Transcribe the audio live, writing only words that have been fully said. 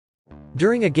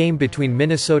During a game between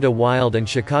Minnesota Wild and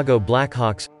Chicago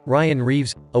Blackhawks, Ryan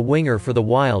Reaves, a winger for the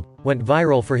Wild, went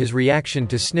viral for his reaction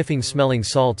to sniffing smelling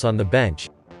salts on the bench.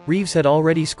 Reaves had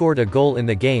already scored a goal in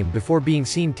the game before being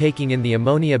seen taking in the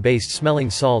ammonia-based smelling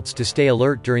salts to stay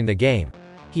alert during the game.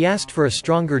 He asked for a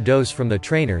stronger dose from the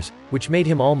trainers, which made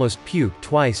him almost puke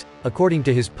twice, according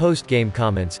to his post-game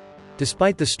comments.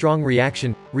 Despite the strong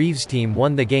reaction, Reaves' team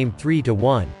won the game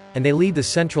 3-1, and they lead the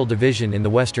Central Division in the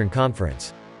Western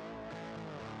Conference.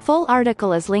 Full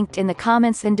article is linked in the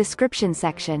comments and description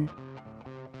section.